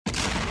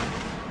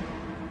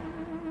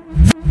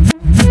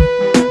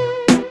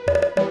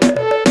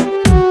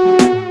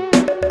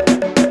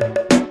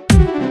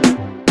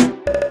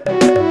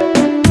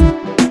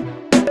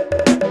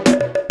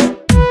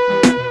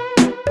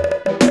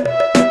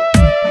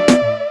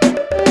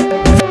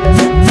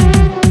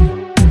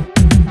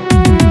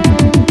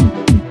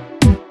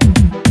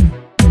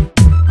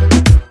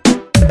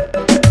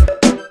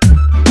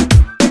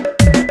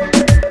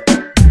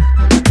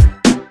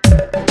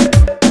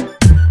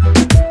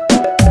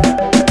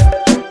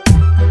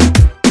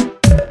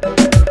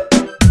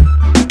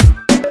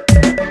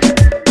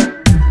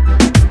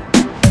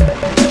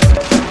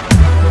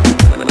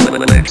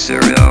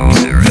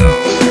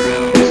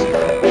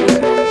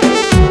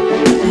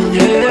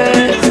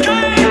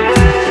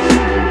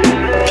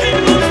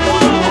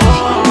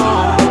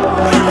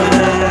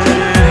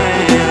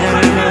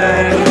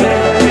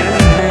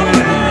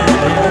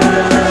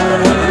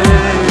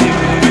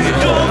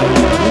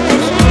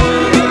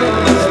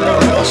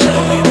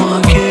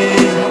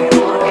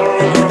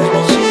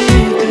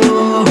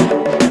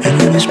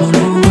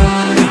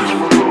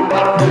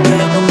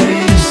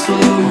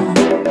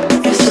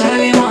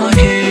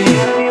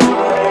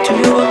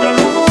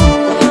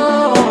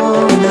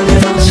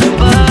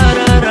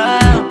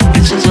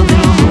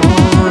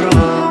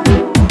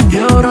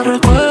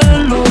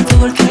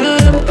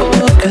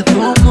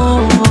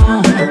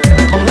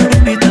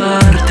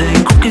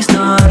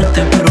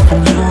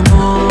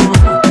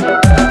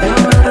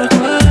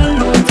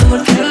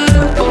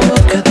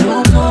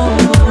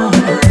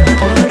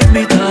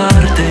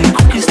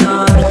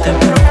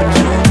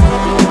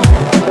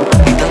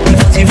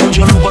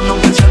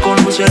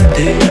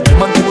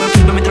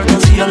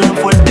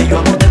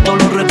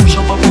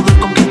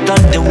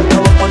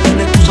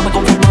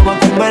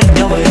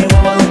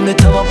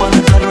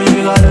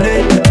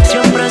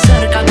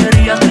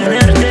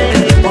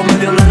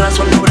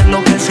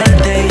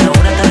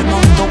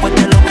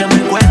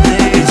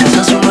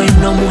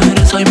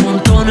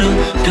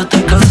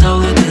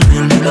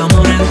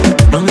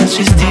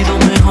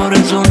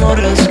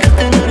amores que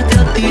tenerte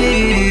a ti.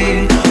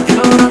 Y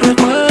ahora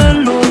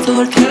recuerdo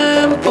todo el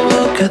tiempo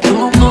que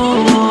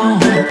tomó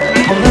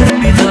poder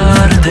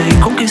olvidarte y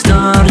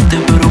conquistarte,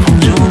 pero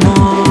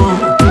funcionó.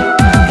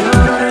 Y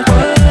ahora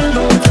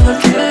recuerdo todo el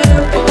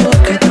tiempo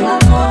que tomó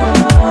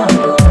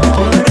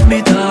poder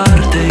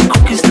olvidarte y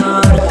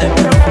conquistarte,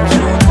 pero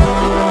funcionó.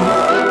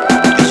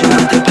 Yo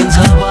siempre te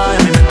pensaba,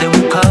 en mi mente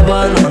buscaba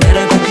la manera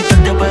de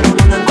conquistarte, pero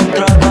no la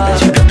encontraba.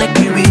 Siempre te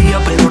escribía,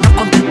 pero no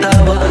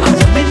contestaba.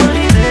 Jamás me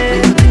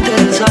imaginé que no te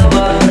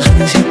interesaba. Solo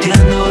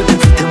insistiendo, te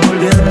fuiste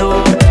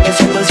envolviendo, y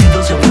esos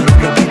besitos se fueron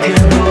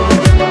repitiendo.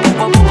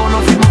 Poco a poco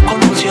nos fuimos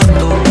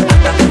conociendo,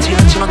 hasta que en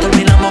silencio nos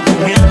terminamos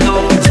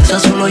comiendo. Princesa,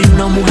 solo hay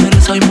una,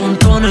 mujeres hay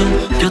montones.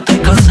 Yo estoy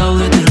cansado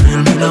de tener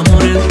mil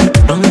amores.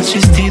 No han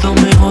existido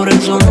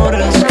mejores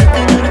honores que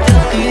tenerte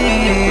a ti.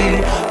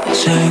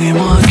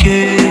 Seguimos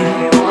aquí,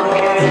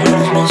 en el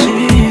mismo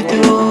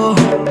sitio,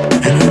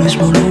 en el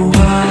mismo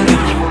lugar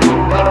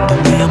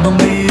donde ya me han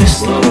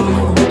visto.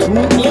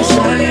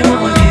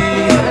 Seguimos aquí,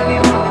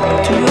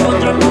 tú y yo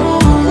contra el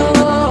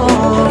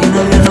mundo, y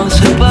nadie nos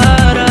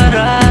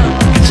separará.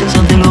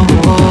 Princesa, te lo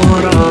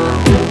juro.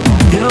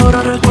 Y ahora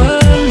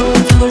recuerdo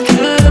todo el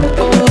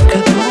tiempo que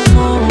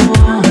tomó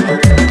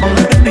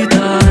poder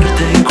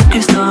invitarte y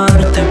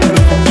conquistarte, pero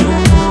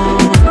funcionó.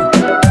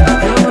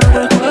 Y ahora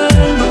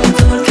recuerdo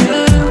todo el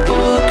tiempo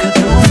que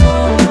tomó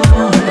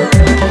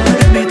poder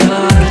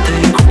invitarte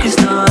y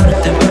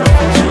conquistarte, pero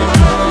funcionó.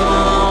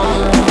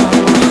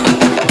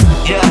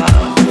 Yeah,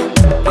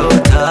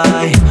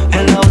 Gotay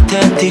El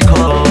Autentiko,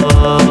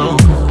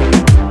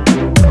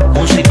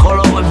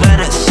 musicólogo en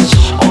Venice,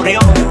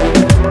 Orión,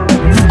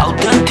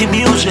 Authentic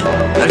Music,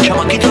 el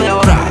chamaquito de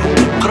ahora,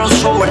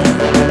 crossover,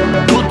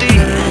 Duty,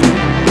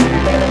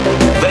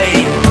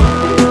 Babe,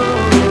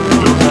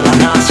 los de la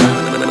NASA,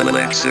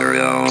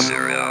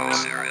 Lexzerion.